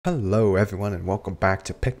Hello everyone and welcome back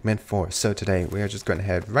to Pikmin 4. So today we are just going to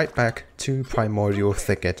head right back to Primordial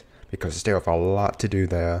Thicket because there are a lot to do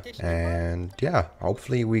there. And yeah,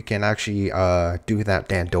 hopefully we can actually do that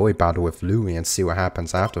Dandori battle with Louie and see what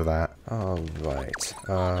happens after that. Alright,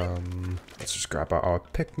 let's just grab out our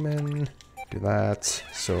Pikmin, do that.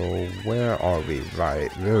 So where are we? Right,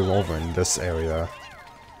 we're over in this area.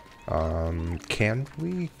 Can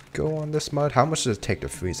we go on this mud? How much does it take to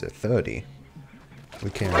freeze it? 30. We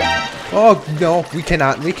can. Oh no, we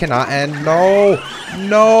cannot. We cannot. And no,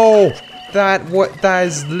 no. That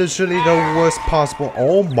is literally the worst possible.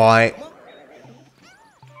 Oh my.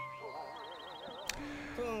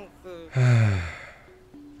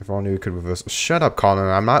 If only we could reverse. Shut up, Colin.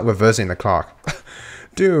 I'm not reversing the clock.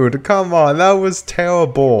 Dude, come on. That was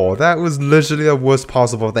terrible. That was literally the worst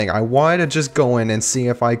possible thing. I wanted to just go in and see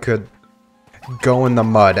if I could go in the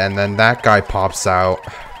mud, and then that guy pops out.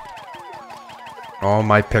 All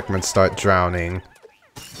my Pikmin start drowning.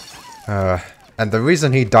 And the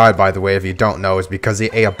reason he died, by the way, if you don't know, is because he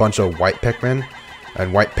ate a bunch of white Pikmin.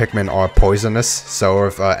 And white Pikmin are poisonous, so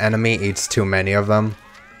if an enemy eats too many of them,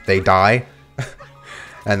 they die.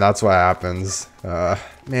 And that's what happens.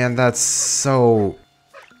 Man, that's so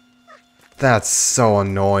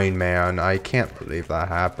annoying, man. I can't believe that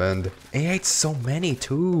happened. He ate so many,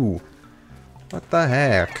 too. What the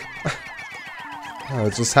heck?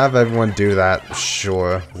 Just have everyone do that.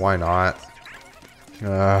 Sure, why not?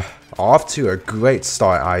 Off to a great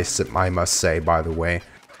start, I must say, by the way.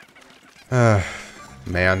 Man,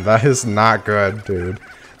 that is not good, dude.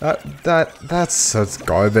 That's such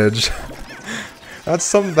garbage. That's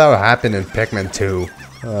something that would happen in Pikmin 2.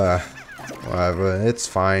 Whatever, it's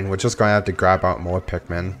fine. We're just gonna have to grab out more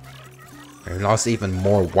Pikmin. We lost even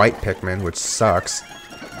more white Pikmin, which sucks.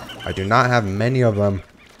 I do not have many of them.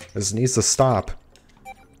 This needs to stop.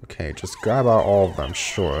 Okay, just grab out all of them,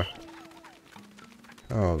 sure.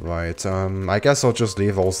 Alright, I guess I'll just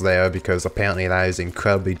leave those there because apparently that is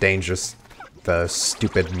incredibly dangerous. The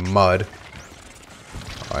stupid mud.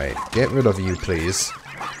 Alright, get rid of you, please.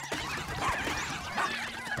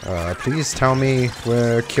 Please tell me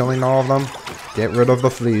we're killing all of them. Get rid of the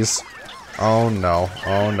fleas. Oh no,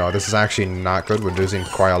 this is actually not good. We're losing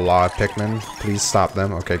quite a lot of Pikmin. Please stop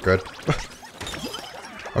them. Okay, good.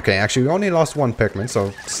 Okay, actually, we only lost one Pikmin,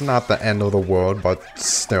 so it's not the end of the world, but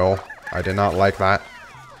still, I did not like that.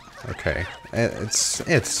 Okay,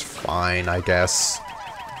 it's fine, I guess.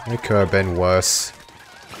 It could have been worse.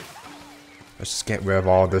 Let's just get rid of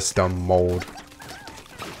all this dumb mold.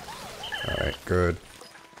 Alright, good.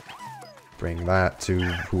 Bring that to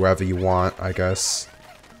whoever you want, I guess.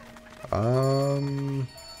 There's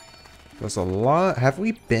a lot. Have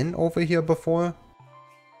we been over here before?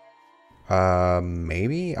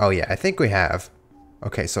 Maybe? Oh yeah, I think we have.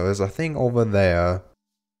 Okay, so there's a thing over there.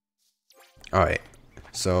 Alright,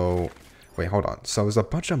 so... Wait, hold on. So there's a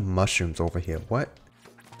bunch of mushrooms over here. What?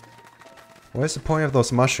 Where's the point of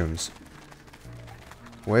those mushrooms?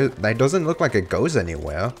 Where? That doesn't look like it goes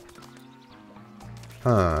anywhere.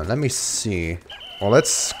 Huh, let me see. Well,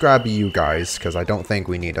 let's grab you guys, because I don't think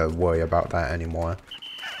we need to worry about that anymore.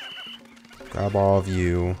 Grab all of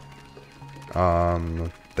you.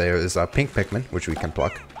 There is a pink Pikmin, which we can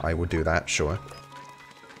pluck. I will do that, sure.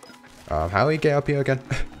 How do we get up here again?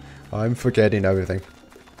 I'm forgetting everything.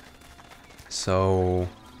 So,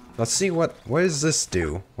 let's see what does this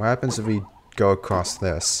do? What happens if we go across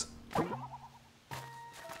this?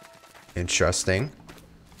 Interesting.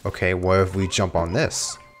 Okay, what if we jump on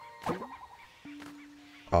this?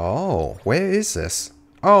 Oh, where is this?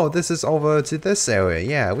 Oh, this is over to this area.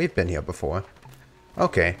 Yeah, we've been here before.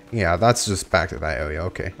 Okay, yeah, that's just back to that area.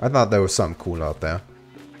 Okay, I thought there was something cool out there.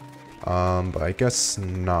 But I guess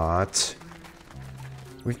not.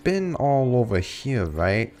 We've been all over here,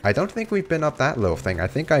 right? I don't think we've been up that little thing. I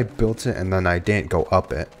think I built it and then I didn't go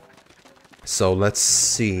up it. So let's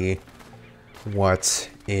see what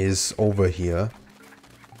is over here.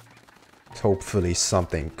 Hopefully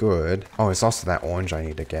something good. Oh, it's also that orange I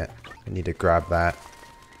need to get. I need to grab that.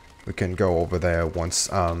 We can go over there once,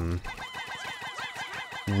 oh,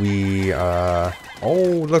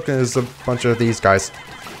 look, there's a bunch of these guys.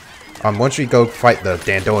 Once we go fight the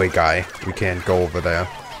Dandori guy, we can go over there.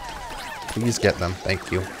 Please get them,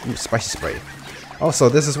 thank you. Ooh, spicy spray. Oh, so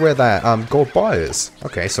this is where that, gold bar is.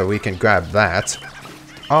 Okay, so we can grab that.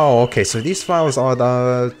 Oh, okay, so these flowers are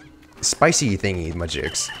the spicy thingy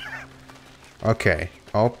majigs. Okay.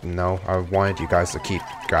 Oh, no, I wanted you guys to keep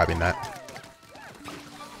grabbing that.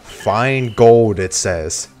 Fine gold, it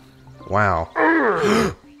says. Wow.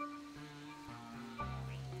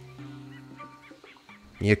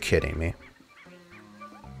 You're kidding me.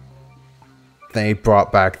 they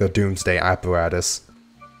brought back the Doomsday apparatus.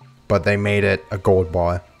 But they made it a gold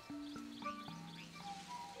bar.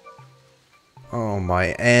 Oh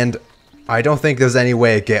my, and I don't think there's any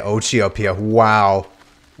way to get Oatchi up here. Wow.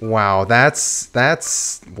 Wow, wow.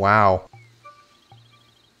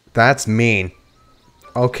 That's mean.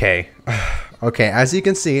 Okay. Okay, as you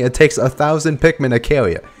can see, it takes 1,000 Pikmin to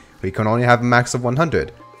carry it. We can only have a max of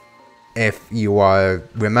 100. If you are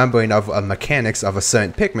remembering of mechanics of a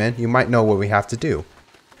certain Pikmin, you might know what we have to do.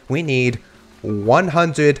 We need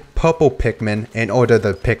 100 purple Pikmin in order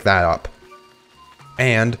to pick that up.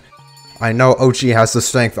 And I know Oatchi has the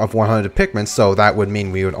strength of 100 Pikmin, so that would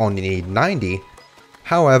mean we would only need 90.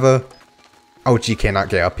 However, Oatchi cannot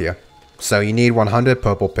get up here. So you need 100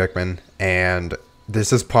 purple Pikmin, and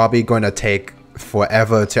this is probably going to take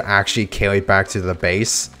forever to actually carry back to the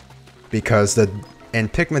base. Because in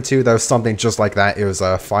Pikmin 2, there was something just like that. It was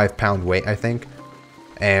a 5-pound weight, I think.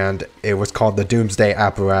 And it was called the Doomsday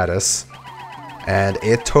apparatus. And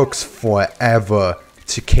it took forever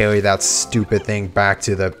to carry that stupid thing back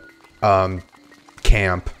to the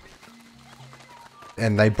camp.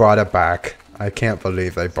 And they brought it back. I can't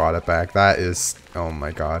believe they brought it back. That is... oh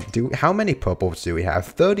my god. How many purples do we have?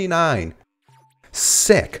 39!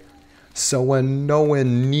 Sick! So we're nowhere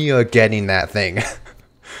near getting that thing.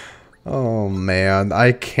 Oh man,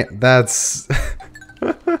 I can't... that's...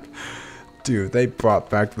 Dude, they brought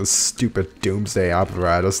back the stupid Doomsday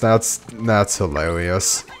apparatus. That's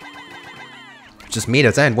hilarious. Just meet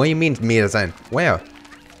its end. What do you mean meet its end? Where?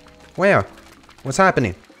 Where? What's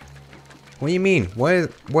happening? What do you mean?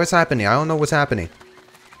 What's happening? I don't know what's happening.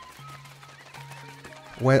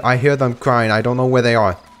 I hear them crying. I don't know where they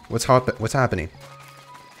are. What's happening?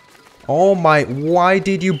 Oh my... why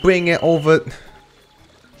did you bring it over...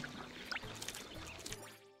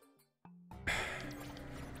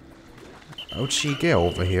 Oatchi, get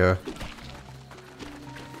over here.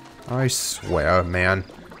 I swear, man.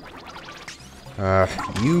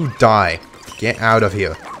 You die. Get out of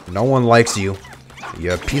here. No one likes you.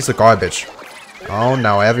 You're a piece of garbage. Oh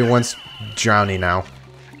no, everyone's drowning now.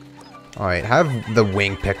 Alright, have the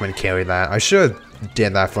wing Pikmin carry that. I should have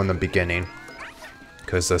did that from the beginning.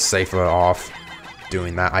 Because they're safer off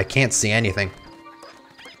doing that. I can't see anything.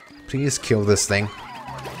 Please kill this thing.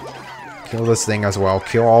 Kill this thing as well.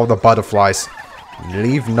 Kill all the butterflies.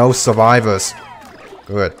 Leave no survivors.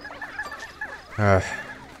 Good.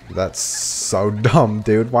 That's so dumb,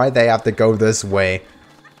 dude. Why'd they have to go this way?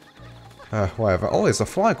 Whatever. Oh, there's a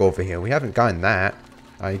flag over here. We haven't gotten that.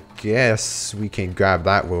 I guess we can grab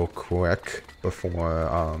that real quick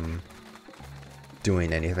before,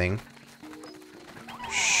 doing anything.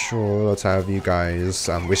 Sure, let's have you guys...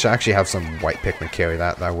 we should actually have some white Pikmin carry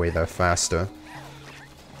that. That way they're faster.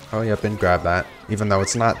 Hurry up and grab that. Even though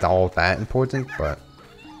it's not all that important, but...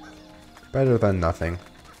 better than nothing.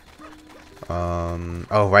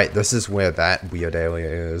 Oh, right. This is where that weird area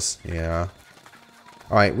is. Yeah.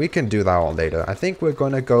 Alright, we can do that all later. I think we're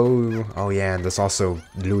gonna go... oh yeah, and there's also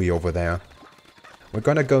Louie over there. We're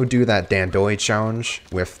gonna go do that Dandori challenge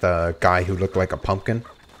with the guy who looked like a pumpkin.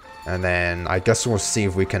 And then I guess we'll see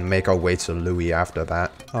if we can make our way to Louie after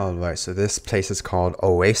that. Alright, so this place is called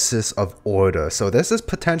Oasis of Order. So this is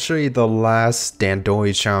potentially the last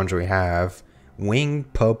Dandori challenge we have. Wing,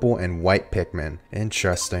 purple, and white Pikmin.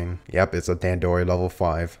 Interesting. Yep, it's a Dandori level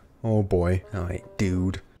 5. Oh boy. Alright,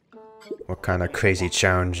 dude. What kind of crazy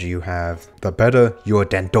challenge you have? The better your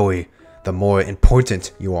Dandori, the more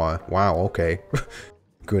important you are. Wow, okay.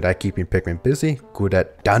 Good at keeping Pikmin busy. Good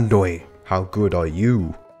at Dandori. How good are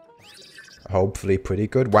you? Hopefully pretty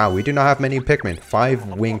good. Wow, we do not have many Pikmin.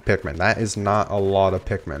 5 wing Pikmin. That is not a lot of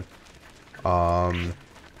Pikmin.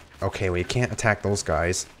 Okay, we can't attack those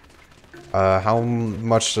guys. How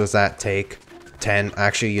much does that take? 10.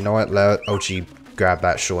 Actually, you know what? Let Oatchi grab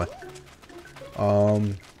that, sure.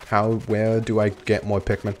 Where do I get more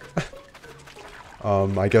Pikmin?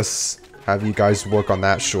 I guess have you guys work on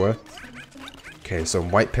that, sure. Okay, so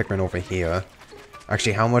white Pikmin over here.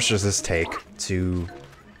 Actually, how much does this take to...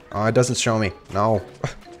 oh, it doesn't show me. No.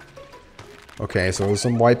 Okay, so there's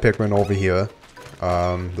some white Pikmin over here.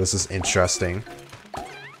 This is interesting.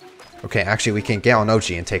 Okay, actually, we can get on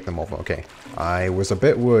Oatchi and take them over. Okay. I was a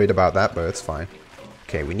bit worried about that, but it's fine.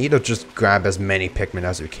 Okay, we need to just grab as many Pikmin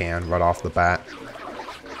as we can right off the bat.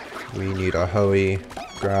 We need to hurry.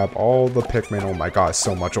 Grab all the Pikmin. Oh my god,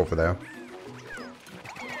 so much over there.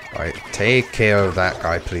 Alright, take care of that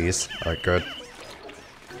guy, please. Alright, good.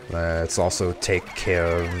 Let's also take care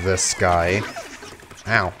of this guy.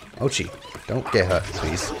 Ow. Oatchi, don't get hurt,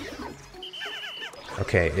 please.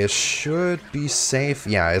 Okay, it should be safe.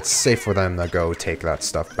 Yeah, it's safe for them to go take that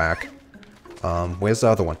stuff back. Where's the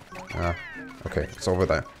other one? Okay, it's over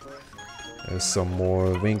there. There's some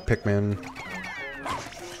more wing Pikmin.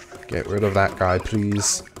 Get rid of that guy,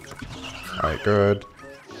 please. Alright, good.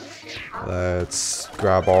 Let's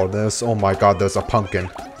grab all this. Oh my god, there's a pumpkin.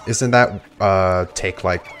 Isn't that, take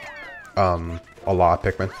like, a lot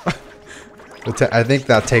of Pikmin? I think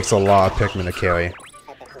that takes a lot of Pikmin to carry.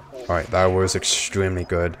 Alright, that was extremely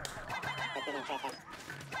good.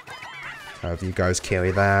 Have you guys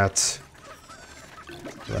carry that.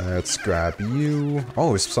 Let's grab you.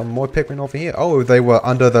 Oh, some more Pikmin over here. Oh, they were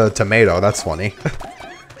under the tomato. That's funny.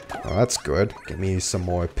 Oh, that's good. Give me some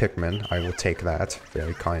more Pikmin. I will take that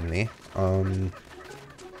very kindly.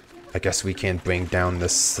 I guess we can bring down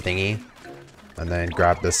this thingy. And then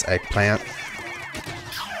grab this eggplant.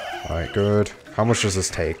 Alright, good. How much does this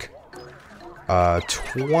take?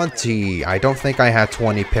 20. I don't think I had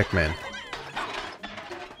 20 Pikmin.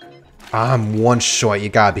 I'm one short. You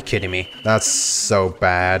gotta be kidding me. That's so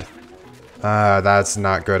bad. That's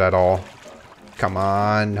not good at all. Come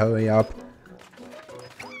on, hurry up.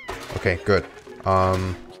 Okay, good.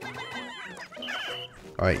 Alright,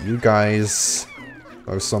 you guys.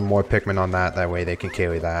 There's some more Pikmin on that. That way they can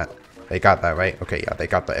carry that. They got that, right? Okay, yeah, they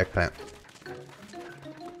got the eggplant.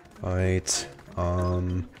 Alright.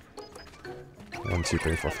 1, 2,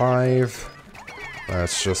 3, 4, 5.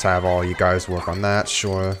 Let's just have all you guys work on that,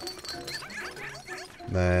 sure.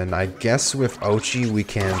 Then I guess with Oatchi we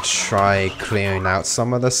can try clearing out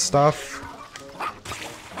some of this stuff.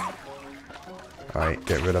 Alright,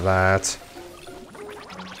 get rid of that.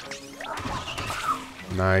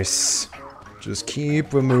 Nice. Just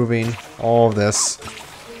keep removing all of this.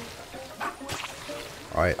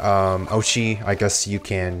 Alright, Oatchi, I guess you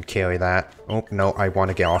can carry that. Oh, no, I want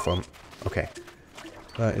to get off him. Okay.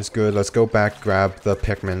 That is good. Let's go back, grab the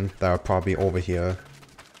Pikmin that are probably over here.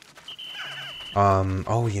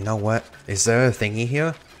 Oh, you know what? Is there a thingy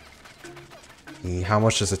here? How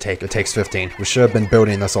much does it take? It takes 15. We should have been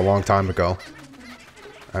building this a long time ago.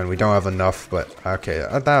 And we don't have enough, but okay,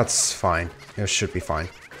 that's fine. It should be fine.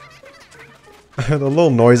 The little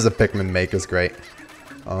noise the Pikmin make is great.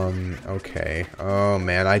 Okay. Oh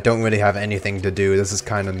man, I don't really have anything to do. This is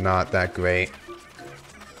kind of not that great.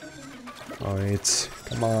 Alright,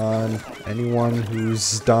 come on. Anyone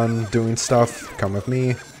who's done doing stuff, come with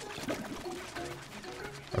me.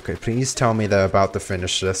 Okay, please tell me they're about to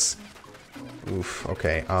finish this. Oof,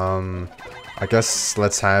 okay, I guess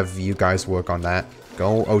let's have you guys work on that.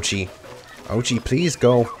 Go, Oatchi. Oatchi, please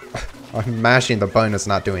go. I'm mashing the button, it's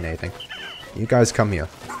not doing anything. You guys come here.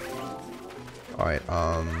 Alright,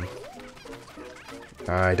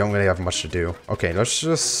 I don't really have much to do. Okay, let's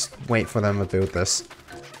just wait for them to build this.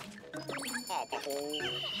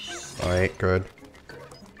 Alright, good.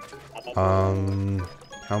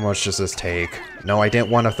 How much does this take? No, I didn't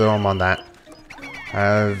want to throw them on that.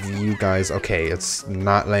 Have you guys... Okay, it's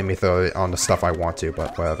not letting me throw it on the stuff I want to,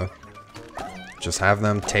 but whatever. Just have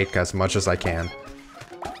them take as much as I can.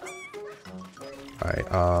 Alright,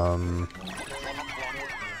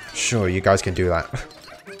 sure, you guys can do that.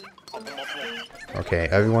 Okay,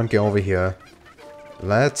 everyone get over here.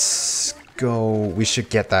 Let's go... We should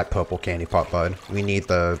get that purple candy pot, bud. We need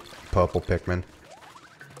the purple Pikmin.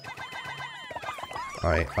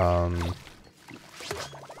 Alright,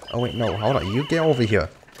 oh wait, no, hold on, you get over here.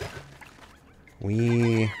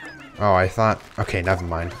 Oh, I thought... Okay, never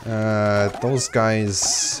mind. Those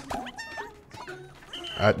guys...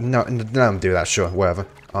 no, let them do that, sure, whatever.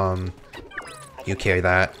 You carry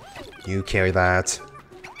that. You carry that.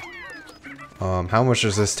 How much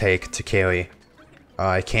does this take to carry?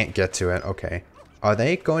 I can't get to it, okay. Are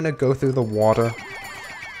they going to go through the water?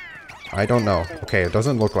 I don't know. Okay, it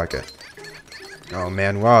doesn't look like it. Oh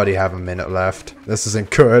man, we already have a minute left. This isn't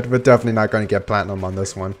good. We're definitely not going to get platinum on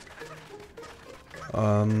this one.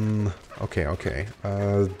 Okay.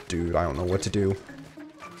 Dude, I don't know what to do.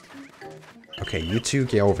 Okay, you two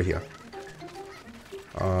get over here.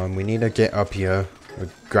 We need to get up here.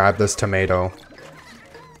 Grab this tomato.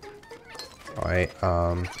 Alright,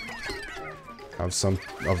 have some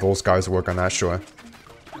of those guys work on that, sure.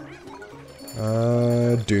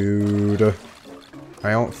 Dude.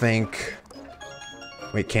 I don't think...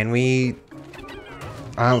 Wait, can we...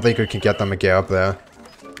 I don't think we can get them to get up there.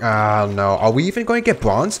 Ah, no. Are we even going to get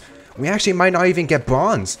bronze? We actually might not even get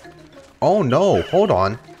bronze. Oh, no. Hold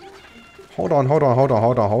on. Hold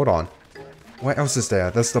on. What else is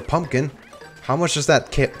there? There's the pumpkin. How much does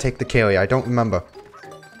that take to carry? I don't remember.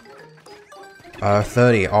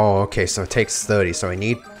 30. Oh, okay. So it takes 30. So I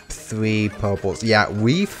need 3 purples. Yeah,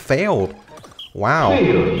 we failed. Wow.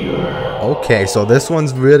 Okay, so this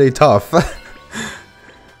one's really tough.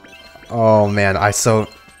 Oh man, I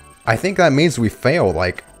think that means we failed.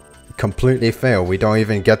 Like, completely fail. We don't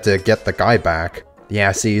even get to get the guy back.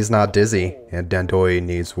 Yeah, see, he's not dizzy. And Dandori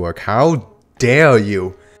needs work. How dare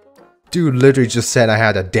you? Dude literally just said I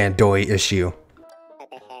had a Dandori issue.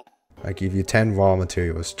 I give you 10 raw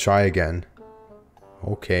materials. Try again.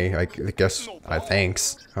 Okay, I guess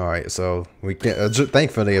thanks. Alright, so we get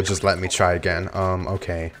thankfully it just let me try again.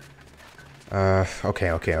 Okay.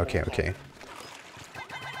 Okay.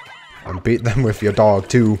 And beat them with your dog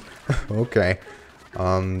too. Okay.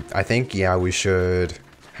 I think yeah, we should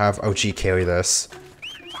have Oatchi carry this.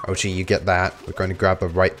 Oatchi, you get that. We're going to grab the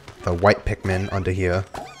white Pikmin under here.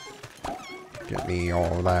 Get me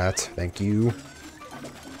all that. Thank you.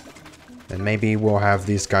 And maybe we'll have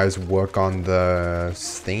these guys work on the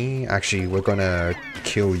thing. Actually, we're gonna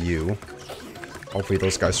kill you. Hopefully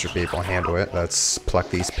those guys should be able to handle it. Let's pluck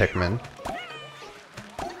these Pikmin.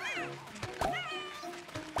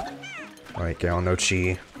 Alright, get on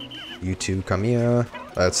Oatchi. You two come here.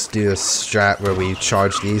 Let's do a strat where we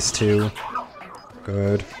charge these two.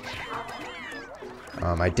 Good.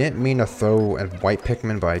 I didn't mean to throw a white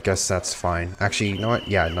Pikmin, but I guess that's fine. Actually, you know what?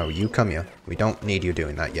 Yeah, no, you come here. We don't need you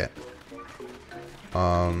doing that yet.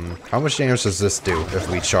 How much damage does this do if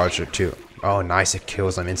we charge it too? Oh, nice, it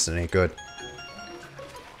kills them instantly, good.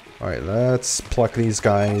 Alright, let's pluck these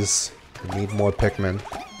guys. We need more Pikmin.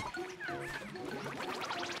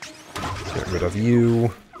 Get rid of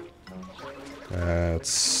you.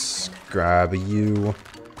 Let's grab you.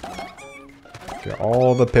 Get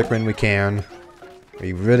all the Pikmin we can.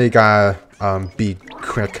 We really gotta, be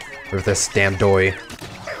quick with this damn Dandori.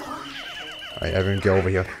 Alright, everyone get over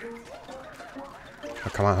here. Oh,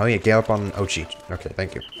 come on, hurry, get up on Oatchi. Okay,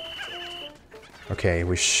 thank you. Okay,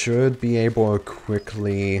 we should be able to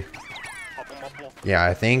quickly... Yeah,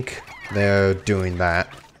 I think they're doing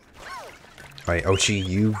that. Alright, Oatchi,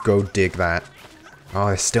 you go dig that. Oh,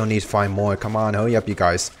 I still need to find more. Come on, hurry up, you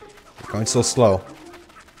guys. You're going so slow.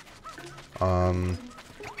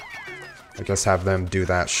 I guess have them do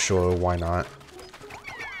that, sure, why not?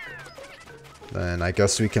 Then I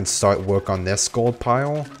guess we can start work on this gold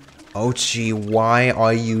pile. Oatchi, why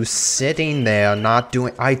are you sitting there not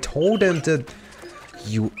doing... I told him to...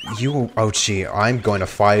 You, Oatchi, I'm going to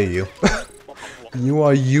fire you. You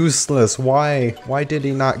are useless. Why did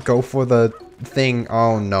he not go for the thing?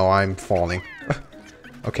 Oh no, I'm falling.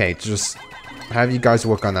 Okay, just have you guys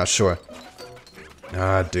work on that, sure.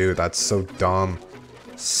 Ah, dude, that's so dumb.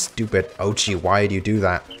 Stupid Oatchi, why did you do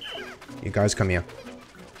that? You guys come here.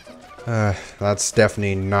 That's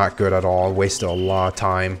definitely not good at all. Wasted a lot of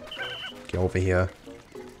time. Get over here.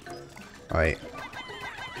 Alright.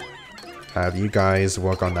 Have you guys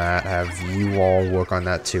work on that. Have you all work on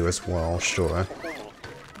that too as well, sure.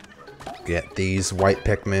 Get these white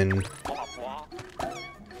Pikmin.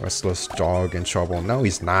 Restless dog in trouble. No,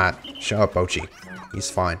 he's not. Shut up, Oatchi.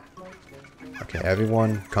 He's fine. Okay,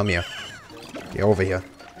 everyone, come here. Get over here.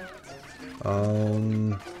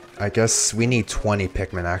 I guess we need 20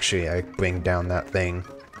 Pikmin, actually. I bring down that thing.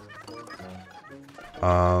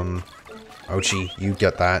 Oatchi, you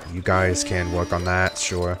get that. You guys can work on that,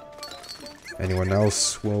 sure. Anyone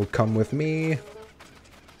else will come with me.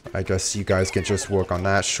 I guess you guys can just work on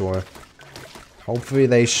that, sure. Hopefully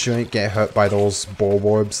they shouldn't get hurt by those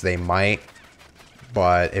bulbarbs. They might.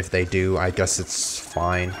 But if they do, I guess it's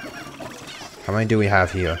fine. How many do we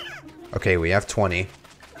have here? Okay, we have 20.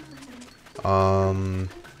 Oh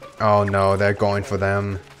no, they're going for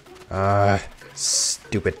them.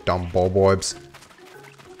 Stupid dumb bulbarbs.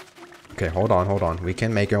 Okay, hold on. We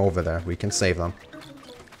can make it over there. We can save them.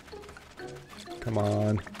 Come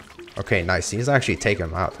on. Okay, nice. He's actually taken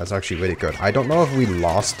him out. That's actually really good. I don't know if we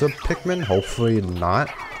lost the Pikmin. Hopefully not.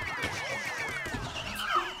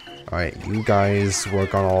 Alright, you guys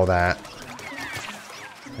work on all that.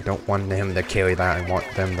 I don't want him to carry that. I want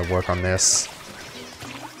them to work on this.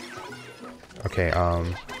 Okay,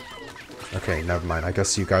 okay, never mind. I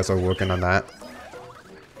guess you guys are working on that.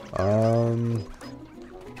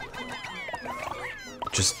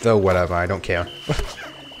 Just throw whatever. I don't care.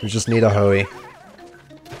 We just need to hurry.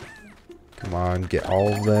 Come on, get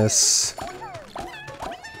all this.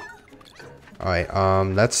 Alright,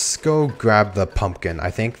 let's go grab the pumpkin. I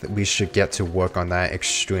think that we should get to work on that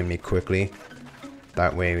extremely quickly.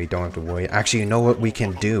 That way we don't have to worry. Actually, you know what we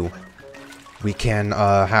can do? We can,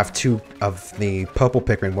 have 2 of the purple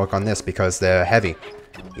Pikmin work on this because they're heavy.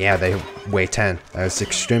 Yeah, they weigh 10. That's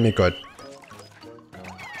extremely good.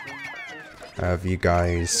 Have you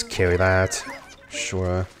guys carry that.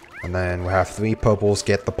 Sure. And then we'll have 3 purples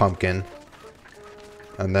get the pumpkin.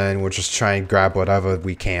 And then we'll just try and grab whatever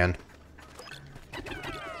we can.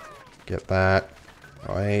 Get that.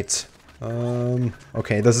 Alright.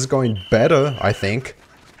 Okay, this is going better, I think.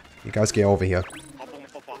 You guys get over here.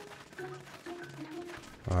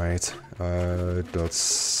 Alright,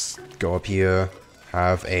 let's go up here.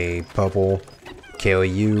 Have a purple kill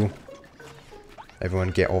you. Everyone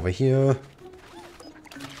get over here.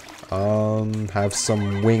 Have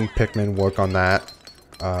some wing Pikmin work on that.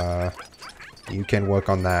 You can work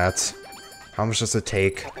on that. How much does it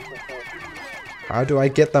take? How do I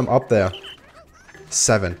get them up there?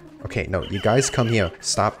 7. Okay, no, you guys come here.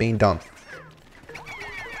 Stop being dumb.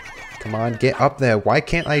 Come on, get up there. Why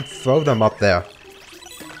can't I throw them up there?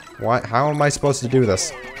 Why? How am I supposed to do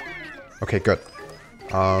this? Okay, good.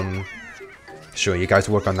 Sure, you guys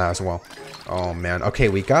work on that as well. Oh, man. Okay,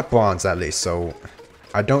 we got bronze at least, so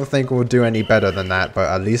I don't think we'll do any better than that, but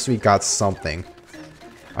at least we got something.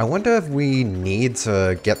 I wonder if we need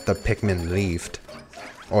to get the Pikmin leafed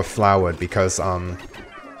or flowered because,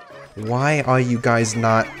 why are you guys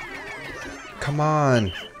not... Come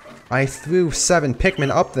on. I threw 7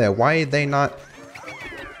 Pikmin up there. Why are they not...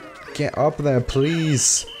 Get up there,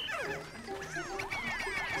 please.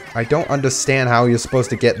 I don't understand how you're supposed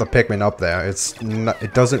to get the Pikmin up there.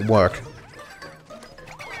 It doesn't work.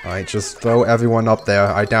 Alright, just throw everyone up there.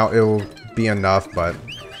 I doubt it'll be enough, but...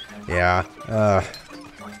 Yeah.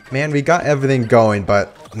 Man, we got everything going,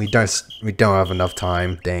 but we don't have enough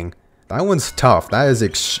time. Dang. That one's tough. That is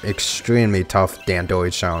extremely tough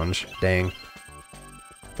Dandori challenge. Dang.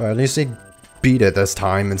 But at least he beat it this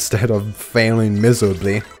time instead of failing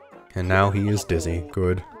miserably. And now he is dizzy.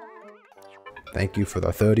 Good. Thank you for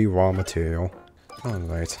the 30 raw material.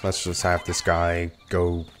 Alright, let's just have this guy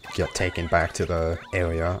go get taken back to the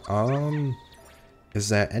area. Is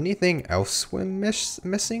there anything else we're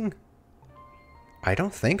missing? I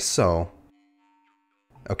don't think so.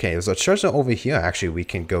 Okay, there's a treasure over here actually we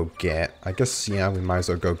can go get. I guess, yeah, we might as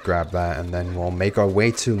well go grab that and then we'll make our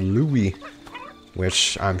way to Louie,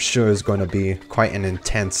 which I'm sure is going to be quite an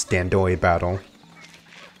intense Dandori battle.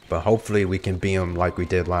 But hopefully we can beat him like we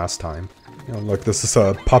did last time. Oh, look, this is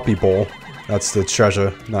a puppy bowl. That's the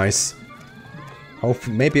treasure. Nice.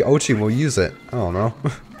 Hopefully, maybe Oatchi will use it. I don't know.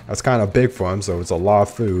 That's kind of big for him, so it's a lot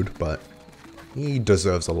of food, but he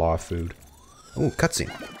deserves a lot of food. Ooh,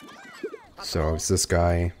 cutscene. So, is this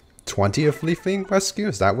guy 20th Leafling rescue?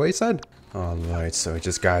 Is that what he said? Alright, so we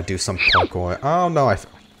just gotta do some parkour. Oh no,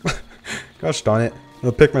 gosh darn it.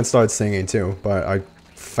 The Pikmin started singing too, but I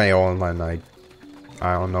failed and I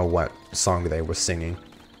don't know what song they were singing.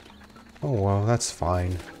 Oh well, that's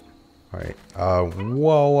fine. Alright,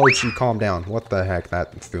 whoa, Oatchi, calm down. What the heck,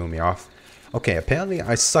 that threw me off. Okay, apparently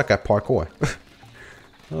I suck at parkour.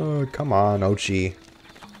 Oh, come on, Oatchi.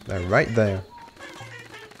 They're right there.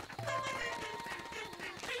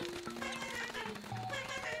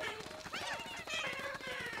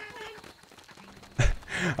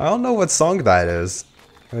 I don't know what song that is.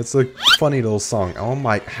 It's a funny little song. Oh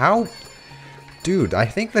my, how? Dude, I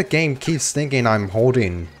think the game keeps thinking I'm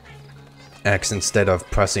holding X instead of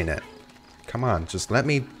pressing it. Come on, just let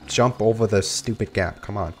me jump over this stupid gap.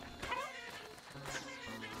 Come on.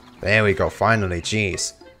 There we go, finally,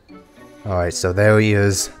 jeez. Alright, so there he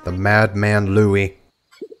is, the madman Louie.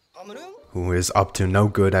 Who is up to no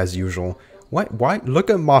good as usual. What? Why? Look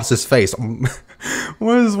at Moss's face.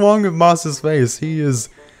 What is wrong with Moss's face? He is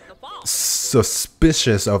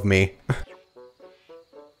suspicious of me.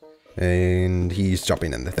 And he's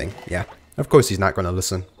jumping in the thing. Yeah, of course he's not gonna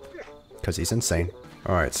listen. Because he's insane.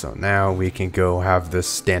 Alright, so now we can go have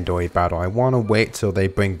this Dandori battle. I want to wait till they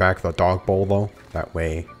bring back the dog bowl though. That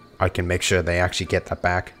way I can make sure they actually get that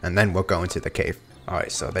back. And then we'll go into the cave.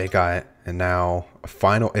 Alright, so they got it. And now,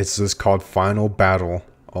 it's just called Final Battle.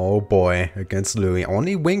 Oh boy, against Louie.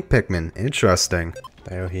 Only wing Pikmin. Interesting.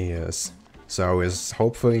 There he is. So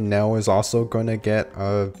hopefully Nelle is also gonna get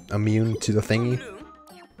immune to the thingy.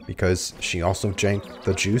 Because she also drank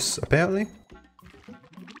the juice, apparently.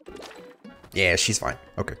 Yeah, she's fine.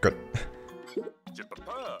 Okay, good.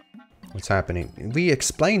 What's happening? We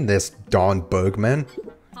explained this, Don Bergman.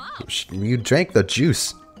 You drank the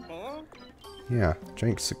juice. Yeah,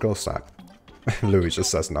 drink Go stop. Louie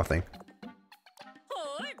just says nothing.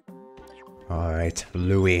 Alright,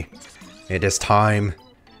 Louie. It is time.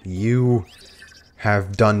 You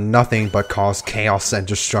have done nothing but cause chaos and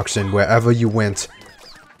destruction wherever you went.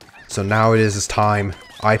 So now it is time.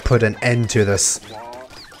 I put an end to this.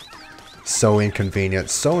 So inconvenient.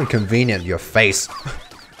 So inconvenient, your face.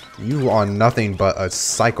 You are nothing but a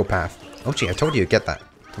psychopath. Oatchi, I told you to get that.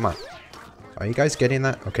 Come on. Are you guys getting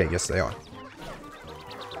that? Okay, yes they are.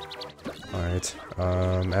 Alright.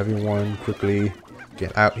 Everyone quickly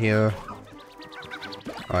get out here.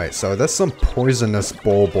 Alright, so there's some poisonous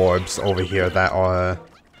bulborbs over here that are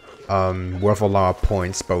worth a lot of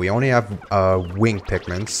points, but we only have wing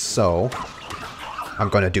Pikmin, so I'm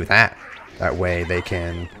gonna do that. That way they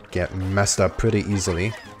can get messed up pretty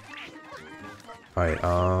easily.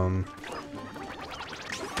 Alright,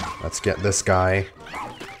 let's get this guy.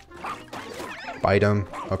 Bite him.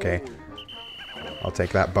 Okay. I'll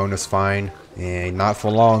take that bonus fine. And not for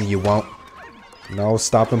long, you won't. No,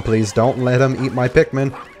 stop him, please. Don't let him eat my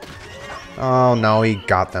Pikmin. Oh, no, he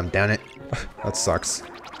got them. Damn it. That sucks.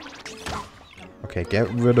 Okay, get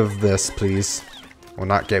rid of this, please. Well,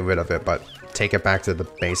 not get rid of it, but take it back to the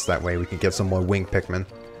base. That way we can get some more wing Pikmin.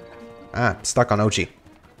 Ah, stuck on Oatchi.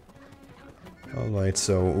 Alright,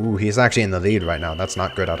 so... Ooh, he's actually in the lead right now. That's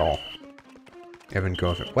not good at all. Evan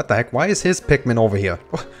Grover. What the heck? Why is his Pikmin over here?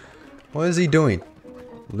 What is he doing?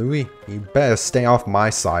 Louie, you better stay off my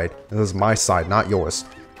side. This is my side, not yours.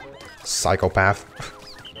 Psychopath.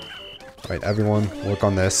 Alright, everyone, work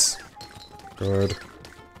on this. Good.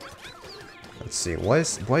 Let's see,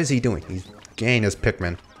 what is he doing? He's getting his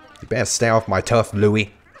Pikmin. You better stay off my turf,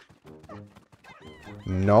 Louie.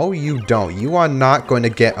 No, you don't. You are not going to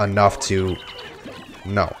get enough to...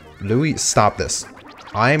 No. Louie, stop this.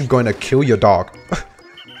 I am going to kill your dog.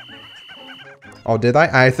 Oh, did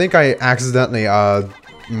I? I think I accidentally,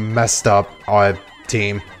 messed up our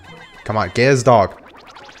team. Come on, get his dog.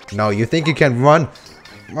 No, you think you can run?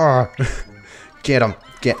 Get him.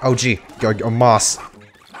 Get Oatchi. Or Moss.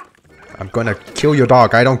 I'm gonna kill your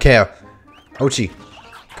dog. I don't care. Oatchi.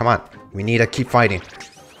 Come on. We need to keep fighting.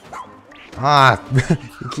 Ah.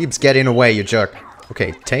 He keeps getting away, you jerk.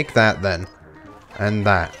 Okay, take that then. And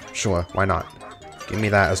that. Sure, why not? Give me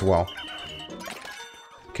that as well.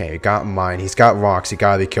 Okay, got mine. He's got rocks. You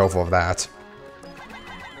gotta be careful of that.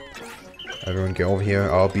 Everyone get over here.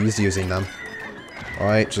 Oh, B's using them.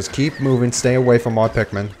 Alright, just keep moving. Stay away from our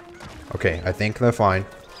Pikmin. Okay, I think they're fine.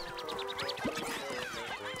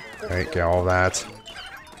 Alright, get all that.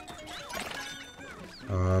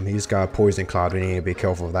 He's got a poison cloud. We need to be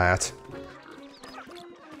careful of that.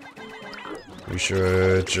 We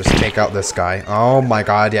should just take out this guy. Oh my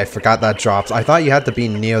god, yeah, I forgot that drops. I thought you had to be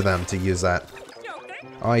near them to use that.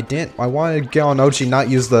 Oh, I didn't. I wanted to get on Oatchi, not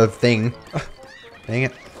use the thing. Dang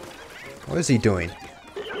it. What is he doing?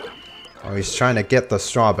 Oh, he's trying to get the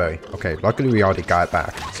strawberry. Okay, luckily we already got it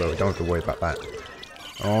back, so we don't have to worry about that.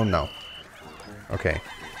 Oh no. Okay.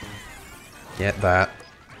 Get that.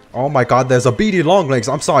 Oh my god, there's a beady longlegs.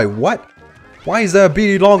 I'm sorry, what? Why is there a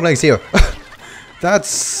beady longlegs here? That's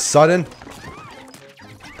sudden.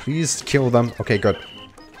 Please kill them. Okay, good.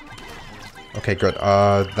 Okay, good.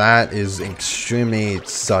 That is extremely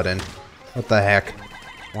sudden. What the heck?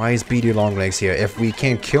 Why is beady longlegs here? If we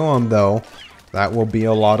can kill him, though, that will be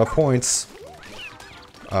a lot of points.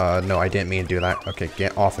 No, I didn't mean to do that. Okay,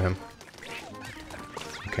 get off of him.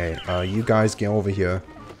 Okay, you guys get over here.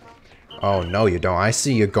 Oh, no, you don't. I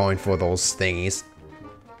see you going for those thingies.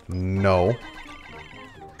 No.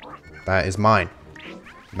 That is mine.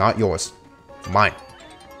 Not yours. Mine.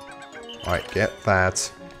 Alright, get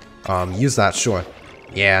that. Use that, sure.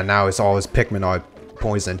 Yeah, now it's all his Pikmin are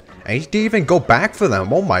poisoned. And he didn't even go back for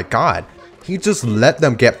them. Oh my god. He just let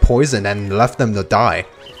them get poisoned and left them to die.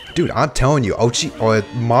 Dude, I'm telling you, Oatchi, or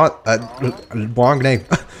wrong name.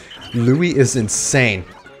 Louie is insane.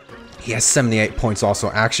 He has 78 points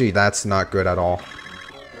also. Actually, that's not good at all.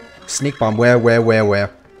 Sneak bomb, where?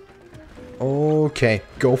 Okay,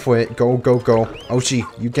 go for it. Go. Oatchi,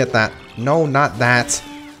 you get that. No, not that.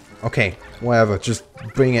 Okay, whatever. Just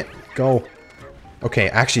bring it. Go. Okay,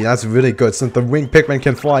 actually, that's really good. Since the winged Pikmin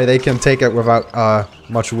can fly, they can take it without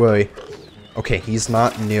much worry. Okay, he's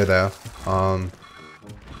not near there. I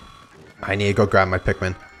need to go grab my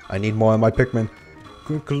Pikmin. I need more of my Pikmin.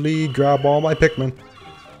 Quickly grab all my Pikmin.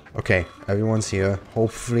 Okay, everyone's here.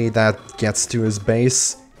 Hopefully that gets to his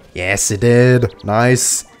base. Yes, it did.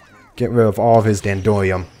 Nice. Get rid of all of his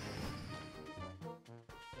Dandorium.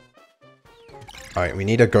 Alright, we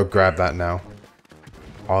need to go grab that now.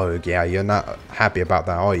 Oh, yeah, you're not happy about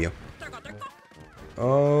that, are you?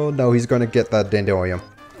 Oh, no, he's gonna get that Dandorium.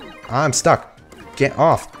 I'm stuck. Get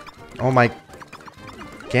off. Oh, my...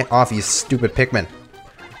 Get off, you stupid Pikmin.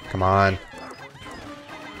 Come on.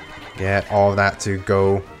 Get all of that to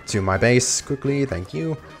go to my base quickly. Thank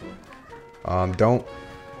you. Don't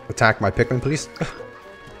attack my Pikmin, please.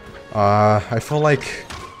 I feel like...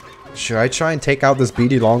 Should I try and take out this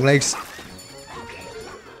beady longlegs?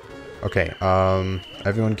 Okay,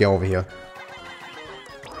 everyone get over here.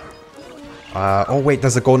 Oh wait,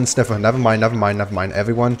 there's a golden sniffer. Never mind.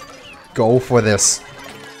 Everyone, go for this.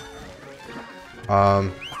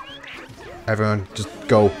 Everyone, just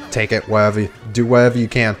go. Take it, wherever. Do whatever you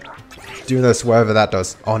can. Do this, wherever that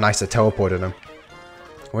does. Oh, nice, it teleported him.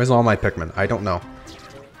 Where's all my Pikmin? I don't know.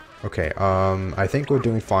 Okay, I think we're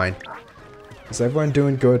doing fine. Is everyone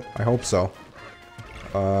doing good? I hope so.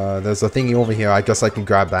 There's a thingy over here. I guess I can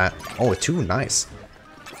grab that. Oh, 2, nice.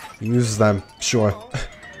 Use them, sure.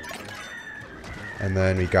 And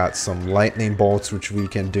then we got some lightning bolts, which we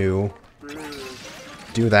can do.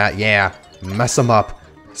 Do that, yeah. Mess him up.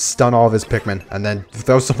 Stun all of his Pikmin. And then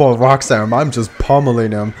throw some more rocks at him. I'm just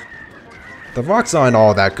pummeling him. The rocks aren't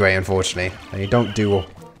all that great, unfortunately. And you don't do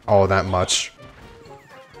all that much.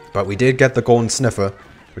 But we did get the golden sniffer,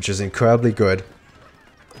 which is incredibly good.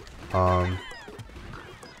 Oh,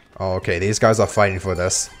 okay, these guys are fighting for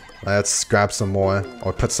this. Let's grab some more,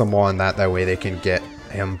 or put some more on that, that way they can get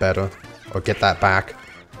him better. Or get that back.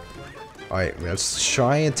 Alright, let's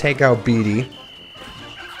try and take out Beatty.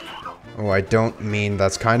 Oh, I don't mean,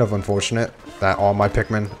 that's kind of unfortunate that all my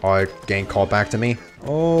Pikmin are getting called back to me.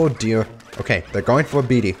 Oh dear. Okay, they're going for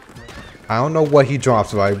Beatty. I don't know what he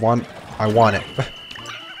drops, but I want it.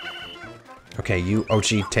 Okay, you,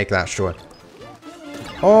 Oatchi, take that, sure.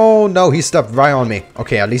 Oh no, he stepped right on me.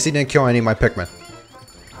 Okay, at least he didn't kill any of my Pikmin.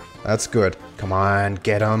 That's good. Come on,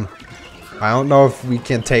 get him. I don't know if we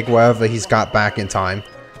can take whatever he's got back in time,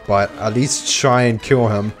 but at least try and kill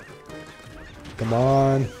him. Come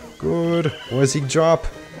on. Good. What does he drop?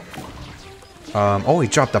 Oh, he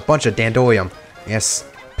dropped a bunch of Dandorium. Yes,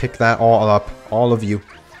 pick that all up. All of you.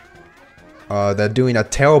 They're doing a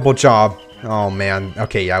terrible job. Oh man.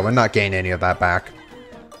 Okay, yeah, we're not getting any of that back.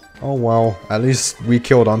 Oh well, at least we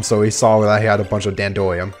killed him, so he saw that he had a bunch of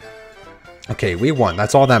Dandorium. Okay, we won.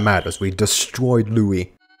 That's all that matters. We destroyed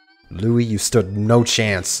Louie. Louie, you stood no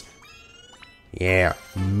chance. Yeah,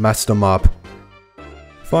 messed him up.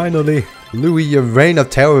 Finally, Louie, your reign of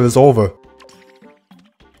terror is over.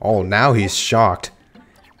 Oh, now he's shocked.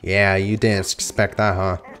 Yeah, you didn't expect that,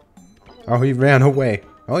 huh? Oh, he ran away.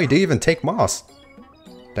 Oh, he didn't even take Moss.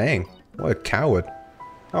 Dang, what a coward.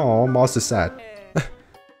 Oh, Moss is sad.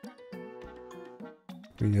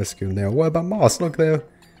 Yes, good now. What about Moss? Look there.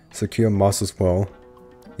 Secure Moss as well.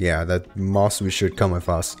 Yeah, that Moss we should come with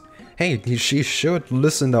us. Hey, she should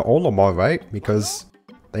listen to Olimar, right? Because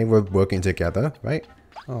they were working together, right?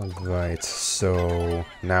 Alright, so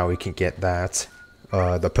now we can get that.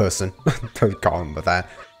 The person. Don't call him with that.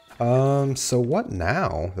 So what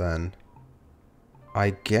now, then?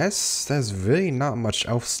 I guess there's really not much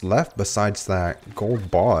else left besides that gold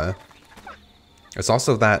bar. There's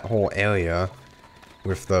also that whole area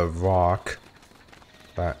with the rock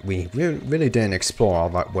that we really didn't explore all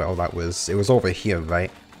that well. That was, it was over here,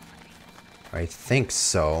 right? I think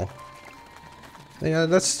so. Yeah,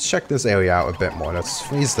 let's check this area out a bit more. Let's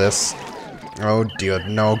freeze this. Oh dear,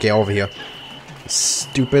 no, get over here.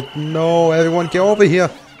 Stupid, no, everyone get over here.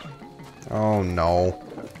 Oh no.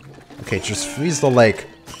 Okay, just freeze the lake.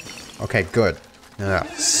 Okay, good. Ah,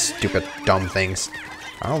 stupid, dumb things.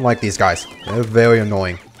 I don't like these guys. They're very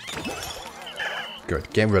annoying. Good,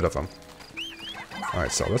 get rid of them.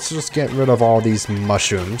 Alright, so let's just get rid of all these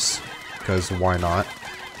mushrooms. Because why not?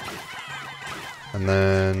 And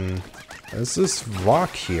then there's this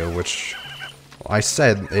rock here, which I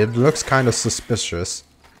said it looks kind of suspicious.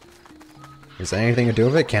 Is there anything to do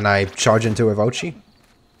with it? Can I charge into it with Oatchi?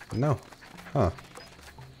 No. Huh.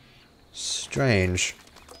 Strange.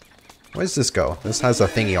 Where does this go? This has a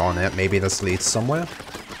thingy on it. Maybe this leads somewhere?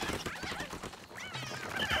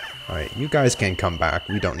 Alright, you guys can come back.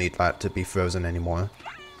 We don't need that to be frozen anymore.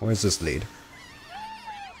 Where does this lead?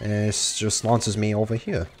 It just launches me over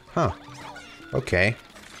here. Huh. Okay.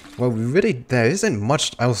 Well, there isn't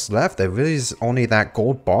much else left. There really is only that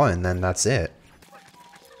gold bar and then that's it.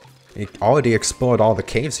 It already explored all the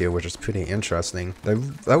caves here, which is pretty interesting.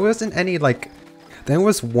 There wasn't any, like... There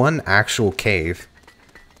was one actual cave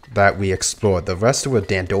that we explored. The rest were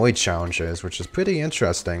Dandori challenges, which is pretty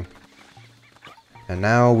interesting. And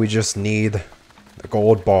now we just need the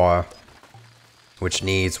gold bar, which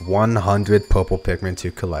needs 100 purple Pikmin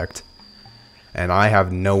to collect. And I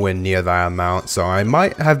have nowhere near that amount, so I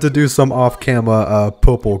might have to do some off-camera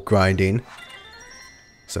purple grinding.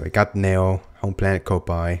 So we got Nelle, home planet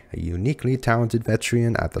Kopai, a uniquely talented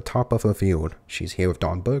veteran at the top of her field. She's here with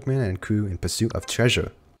Don Bergman and crew in pursuit of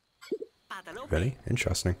treasure. Really?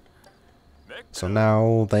 Interesting. So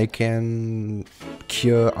now they can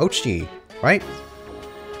cure Oatchi, right?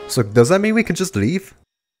 So does that mean we can just leave?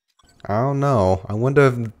 I don't know. I wonder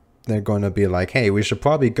if they're going to be like, hey, we should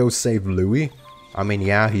probably go save Louie. I mean,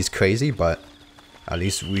 yeah, he's crazy, but at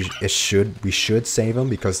least we should save him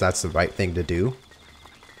because that's the right thing to do.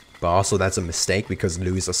 But also that's a mistake because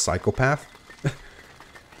Louie's a psychopath.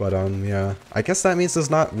 But yeah, I guess that means there's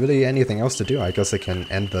not really anything else to do. I guess I can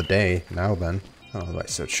end the day now then. Alright,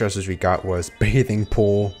 so treasures we got was bathing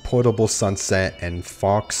pool, portable sunset, and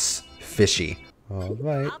fox fishy.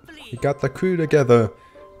 Alright, we got the crew together.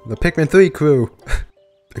 The Pikmin 3 crew.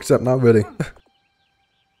 Except not really.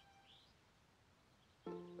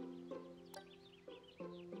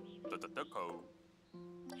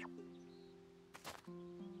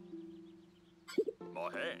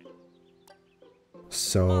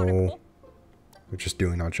 So, we're just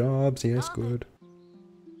doing our jobs. Yes, good.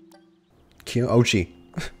 Kill Oatchi.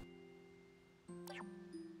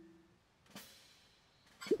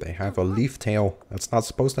 They have a leaf tail. That's not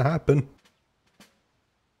supposed to happen.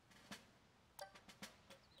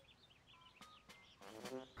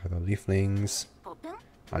 Are the leaflings?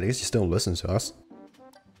 At least he still listens to us.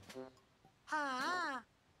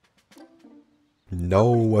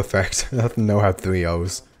 No effect. No have 3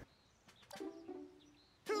 O's.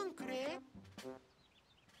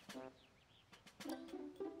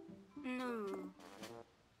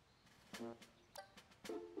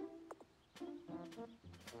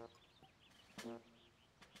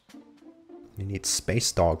 You need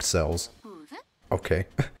space dog cells. Okay.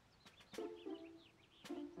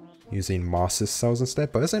 Using Moss's cells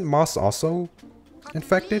instead, but isn't Moss also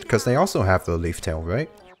infected? Because they also have the leaf tail,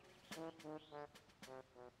 right?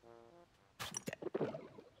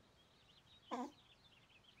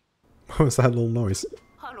 What was that little noise?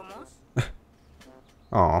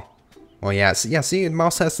 Oh, well, yeah, see,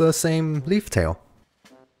 Moss has the same leaf tail.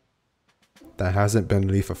 That hasn't been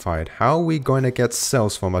leafified. How are we going to get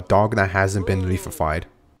cells from a dog that hasn't been leafified?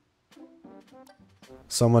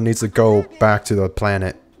 Someone needs to go back to the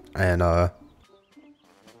planet and,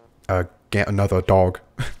 get another dog.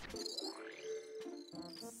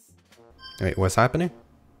 Wait, what's happening?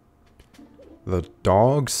 The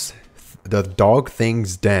dog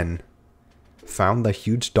thing's den found the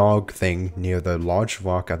huge dog thing near the large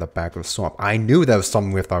rock at the back of the swamp. I knew there was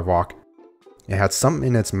something with that rock. It had something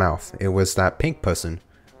in its mouth. It was that pink person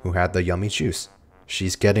who had the yummy juice.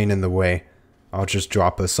 She's getting in the way. I'll just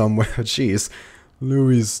drop her somewhere. Jeez.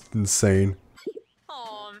 Louie's insane.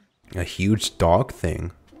 A huge dog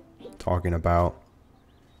thing. Talking about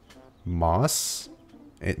Moss?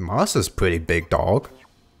 Moss is pretty big dog.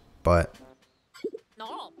 But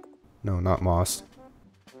no, not Moss.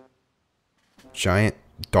 Giant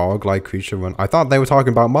dog-like creature run. I thought they were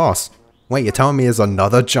talking about Moss. Wait, you're telling me there's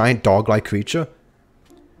another giant dog-like creature?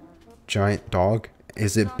 Giant dog?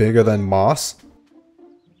 Is it bigger than Moss?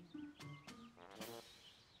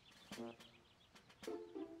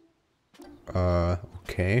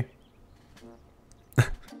 Okay.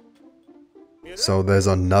 So there's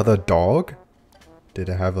another dog? Did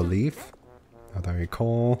it have a leaf? As I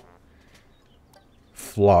recall.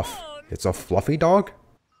 Fluff. It's a fluffy dog?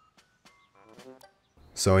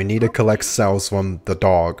 So we need to collect cells from the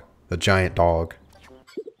dog. The giant dog.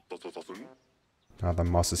 Now that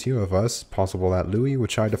Moss is here with us, possible that Louie will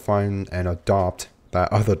try to find and adopt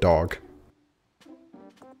that other dog.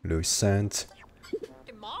 Louie sent.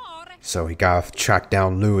 So we gotta track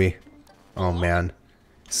down Louie. Oh man.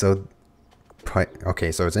 So,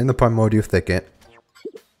 okay, so it's in the Primordial Thicket.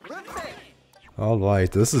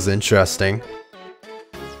 Alright, this is interesting.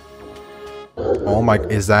 Oh my,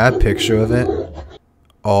 is that a picture of it?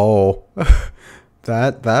 Oh.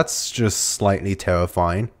 That's just slightly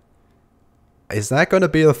terrifying. Is that going to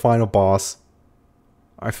be the final boss?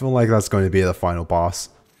 I feel like that's going to be the final boss.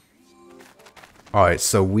 Alright,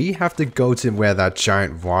 so we have to go to where that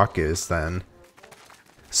giant rock is then.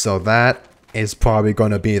 So that is probably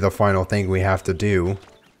going to be the final thing we have to do.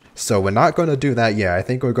 So we're not going to do that yet. I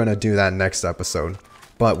think we're going to do that next episode.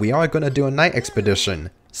 But we are going to do a night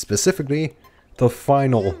expedition. Specifically, the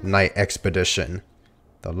final night expedition.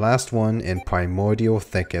 The last one in Primordial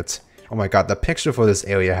Thicket. Oh my god, the picture for this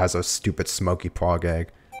area has a stupid smoky prog egg.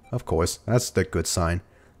 Of course, that's the good sign.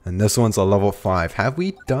 And this one's a level 5. Have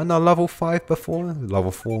we done a level 5 before?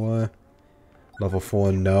 Level 4? Level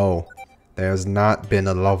 4, no. There's not been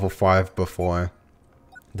a level 5 before.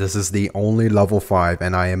 This is the only level 5,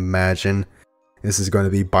 and I imagine this is going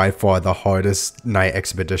to be by far the hardest night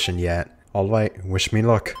expedition yet. Alright, wish me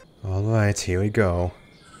luck. Alright, here we go.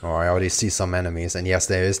 Oh, I already see some enemies, and yes,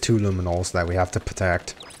 there is 2 luminals that we have to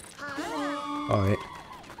protect. Alright.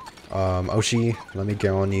 Oatchi, let me get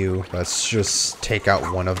on you. Let's just take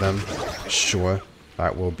out one of them. Sure.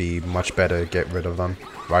 That will be much better to get rid of them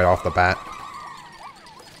right off the bat.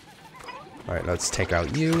 Alright, let's take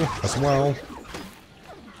out you as well.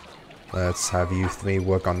 Let's have you 3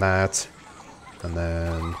 work on that. And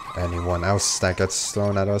then anyone else that gets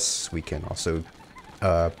thrown at us, we can also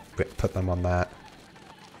put them on that.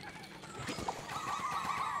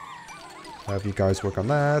 Have you guys work on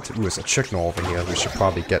that. Ooh, there's a chicken over here. We should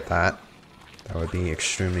probably get that. That would be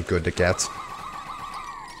extremely good to get.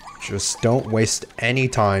 Just don't waste any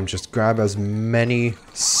time. Just grab as many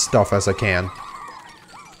stuff as I can.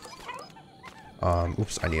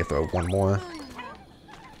 Oops, I need to throw one more.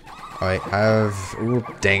 I have... Ooh,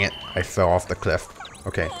 dang it. I fell off the cliff.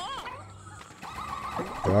 Okay.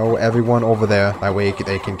 Throw everyone over there. That way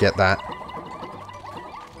they can get that.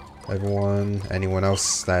 Everyone, anyone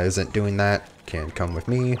else that isn't doing that can come with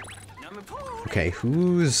me. Okay,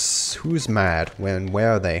 who's mad?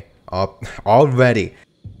 Where are they?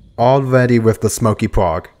 Already with the smoky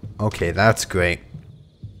prog. Okay, that's great.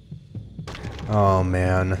 Oh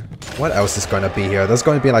man, what else is going to be here? There's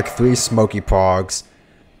going to be like 3 smoky progs,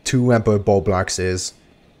 2 emperor bullblaxes.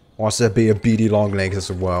 Also be a beady long legs as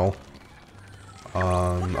well.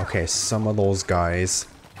 Okay, some of those guys.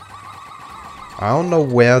 I don't know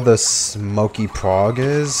where the smoky prog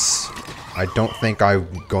is. I don't think I'm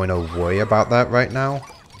going to worry about that right now.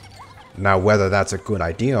 Now, whether that's a good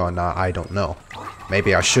idea or not, I don't know.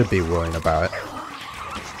 Maybe I should be worrying about it.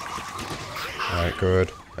 Alright,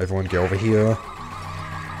 good. Everyone get over here.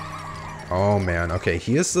 Oh man, okay,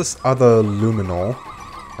 here's this other luminol.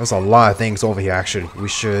 There's a lot of things over here, actually. We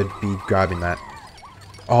should be grabbing that.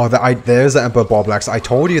 Oh, there's the Emperor Bullblax. I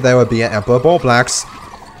told you there would be an Emperor Bullblax.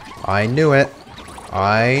 I knew it.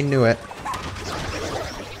 I knew it.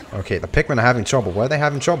 Okay, the Pikmin are having trouble. What are they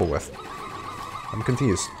having trouble with? I'm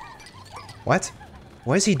confused. What?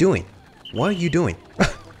 What is he doing? What are you doing?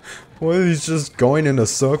 Well, he's just going in a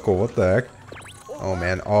circle. What the heck? Oh,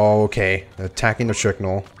 man. Oh, okay. They're attacking the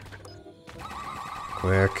Tricknol.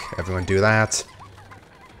 Quick. Everyone do that.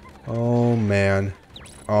 Oh, man.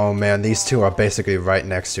 Oh, man. These two are basically right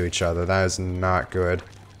next to each other. That is not good.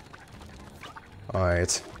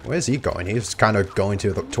 Alright. Where's he going? He's kind of going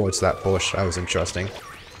towards that bush. That was interesting.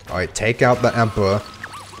 Alright, take out the Emperor.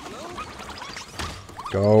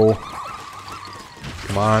 Go.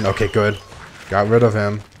 Come on. Okay, good. Got rid of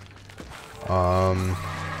him.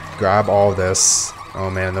 Grab all this. Oh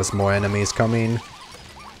man, there's more enemies coming.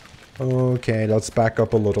 Okay, let's back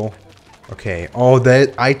up a little. Okay. Oh,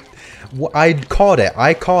 I caught it.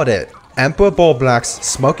 I caught it. Emperor Bullblax,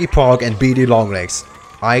 Smoky Prog, and Beady Longlegs.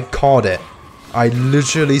 I caught it. I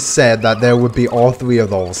literally said that there would be all 3 of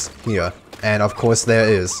those here. And of course there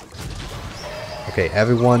is. Okay,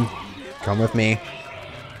 everyone, come with me.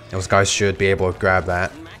 Those guys should be able to grab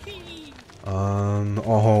that.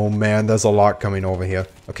 Oh man, there's a lot coming over here.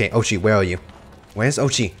 Okay, Oatchi, where are you? Where's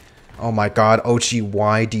Oatchi? Oh my god, Oatchi,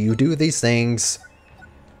 why do you do these things?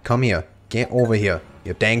 Come here. Get over here.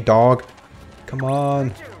 You dang dog. Come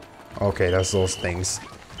on. Okay, that's those things.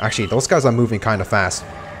 Actually, those guys are moving kind of fast.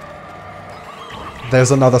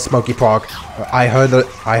 There's another Smoky Prog. I heard it.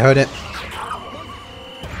 I heard it.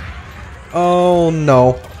 Oh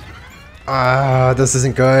no. This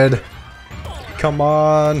isn't good. Come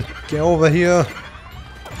on. Get over here.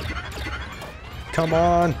 Come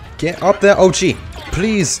on. Get up there, Oatchi.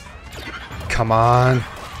 Please. Come on.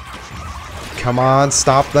 Come on.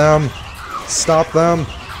 Stop them. Stop them.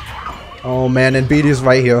 Oh man, and Beatty's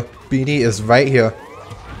right here. Beatty is right here.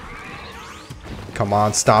 Come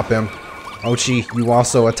on, stop him. Oatchi, you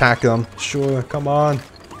also attack them. Sure, come on.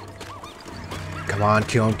 Come on,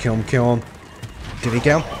 kill him, kill him, kill him. Did he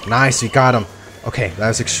kill him? Nice, we got him. Okay,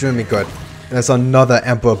 that's extremely good. There's another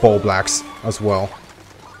Emperor Bullblax as well.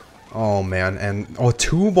 Oh man, and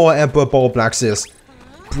 2 more Emperor Bullblaxes.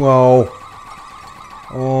 Bro.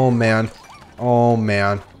 Oh man. Oh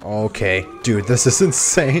man. Okay. Dude, this is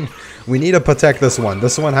insane. We need to protect this one.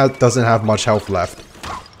 This one doesn't have much health left.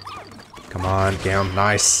 Come on, get him.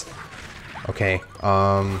 Nice. Okay,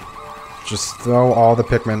 just throw all the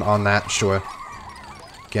Pikmin on that, sure.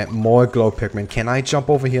 Get more glow Pikmin. Can I jump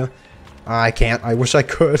over here? I can't. I wish I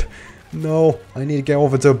could. No, I need to get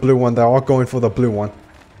over to the blue one. They're all going for the blue one.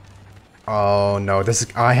 Oh no,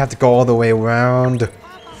 I have to go all the way around.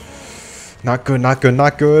 Not good, not good,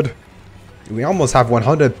 not good. We almost have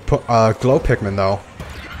 100 glow Pikmin though.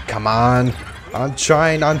 Come on. I'm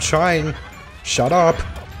trying. Shut up.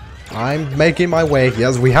 I'm making my way.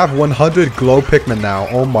 Yes, we have 100 glow Pikmin now.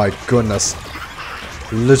 Oh my goodness.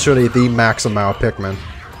 Literally the max amount of Pikmin.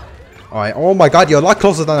 Alright, oh my god, you're a lot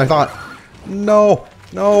closer than I thought. No,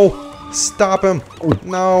 no, stop him.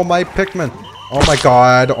 No, my Pikmin. Oh my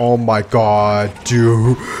god,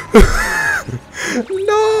 dude.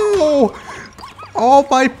 No! All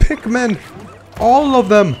my Pikmin. All of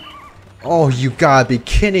them. Oh, you gotta be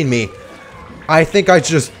kidding me. I think I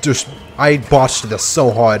I botched this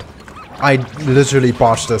so hard. I literally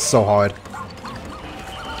botched this so hard.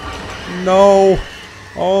 No!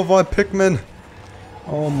 All of my Pikmin.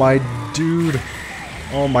 Oh my dude.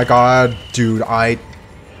 Oh my god, dude,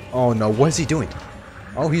 oh no, what is he doing?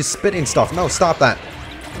 Oh, he's spitting stuff. No, stop that.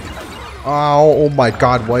 Oh my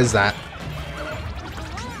god, what is that?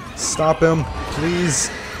 Stop him,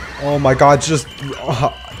 please. Oh my god, just...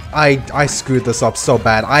 I screwed this up so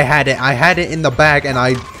bad. I had it in the bag and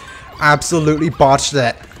I absolutely botched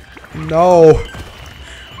it. No.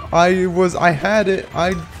 I had it.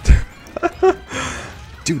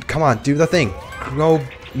 Dude, come on, do the thing. Go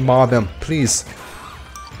mob him, please.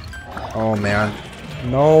 Oh man.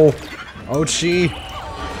 No. Oatchi.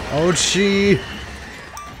 Oatchi.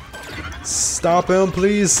 Stop him,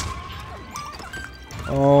 please.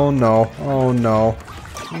 Oh no. Oh no.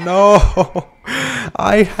 No.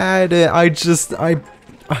 I had it. I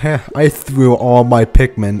threw all my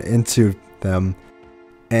Pikmin into them.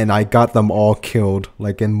 And I got them all killed,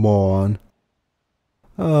 like in moron.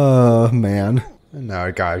 Oh man. Now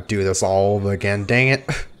I gotta do this all over again, dang it.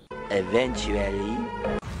 Eventually.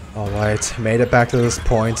 Alright, made it back to this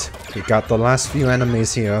point. We got the last few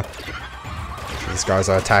enemies here. These guys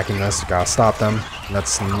are attacking us, gotta stop them.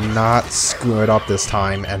 Let's not screw it up this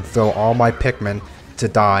time and throw all my Pikmin to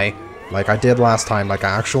die. Like I did last time, like an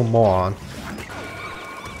actual moron.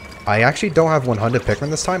 I actually don't have 100 Pikmin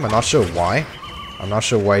this time, I'm not sure why. I'm not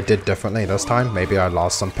sure what I did differently this time. Maybe I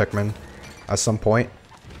lost some Pikmin at some point,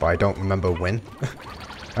 but I don't remember when.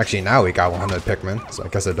 Actually, now we got 100 Pikmin, so I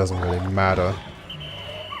guess it doesn't really matter.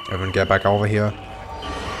 Everyone get back over here.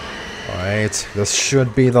 Alright, this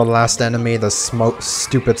should be the last enemy, the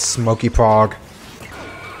stupid smoky prog.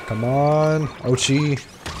 Come on, Oatchi,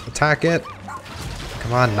 attack it.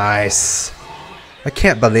 Come on, nice. I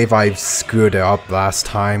can't believe I screwed it up last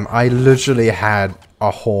time. I literally had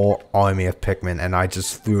a whole army of Pikmin and I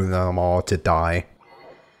just threw them all to die.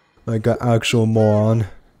 Like an actual moron.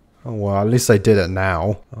 Oh well, at least I did it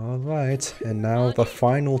now. Alright, and now the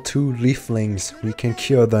final 2 Leaflings. We can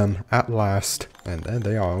cure them at last. And there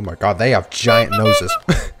they are. Oh my god, they have giant noses.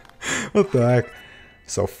 What the heck?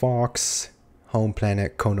 So Fox, home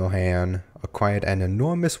planet Konohan, acquired an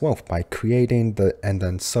enormous wealth by creating and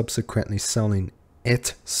then subsequently selling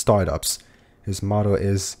it startups. His motto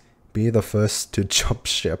is, be the first to jump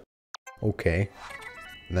ship. Okay.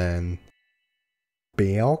 Then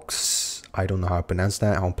Beox, I don't know how to pronounce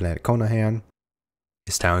that, home planet Konohan.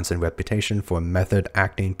 His talents and reputation for method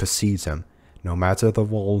acting precedes him. No matter the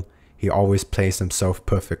role, he always plays himself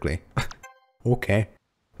perfectly. Okay.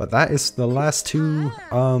 But that is the last 2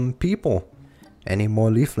 people. Any more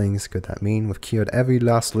Leaflings? Could that mean we've cured every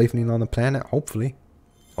last Leafling on the planet? Hopefully.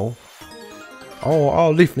 Oh. Oh,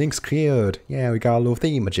 all Leaflings cleared. Yeah, we got a little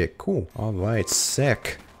thingy-majig. Cool. Alright,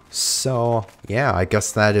 sick. So, yeah, I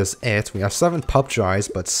guess that is it. We have 7 pup tries,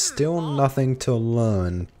 but still nothing to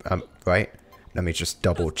learn. Right? Let me just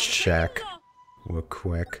double check real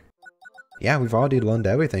quick. Yeah, we've already learned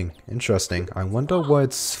everything. Interesting. I wonder what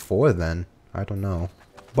it's for then. I don't know.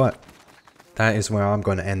 But that is where I'm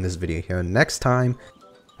going to end this video here. Next time,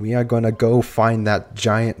 we are going to go find that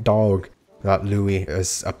giant dog that Louie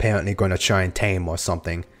is apparently going to try and tame or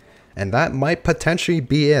something. And that might potentially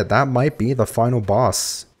be it. That might be the final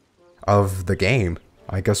boss of the game.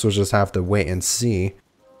 I guess we'll just have to wait and see.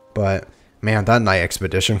 But, man, that night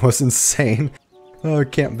expedition was insane. Oh, I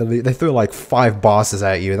can't believe they threw like 5 bosses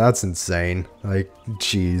at you. That's insane. Like,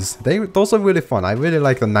 jeez. Those are really fun. I really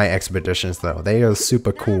like the night expeditions though. They are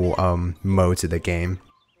super cool mode to the game.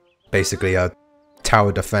 Basically a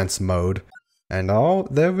tower defense mode. And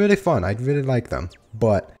they're really fun. I really like them.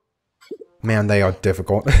 But, man, they are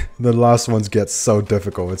difficult. The last ones get so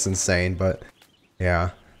difficult. It's insane. But,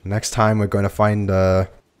 yeah. Next time we're going to find a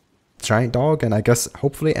giant dog and I guess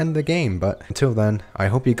hopefully end the game. But until then, I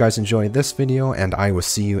hope you guys enjoyed this video and I will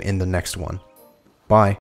see you in the next one. Bye.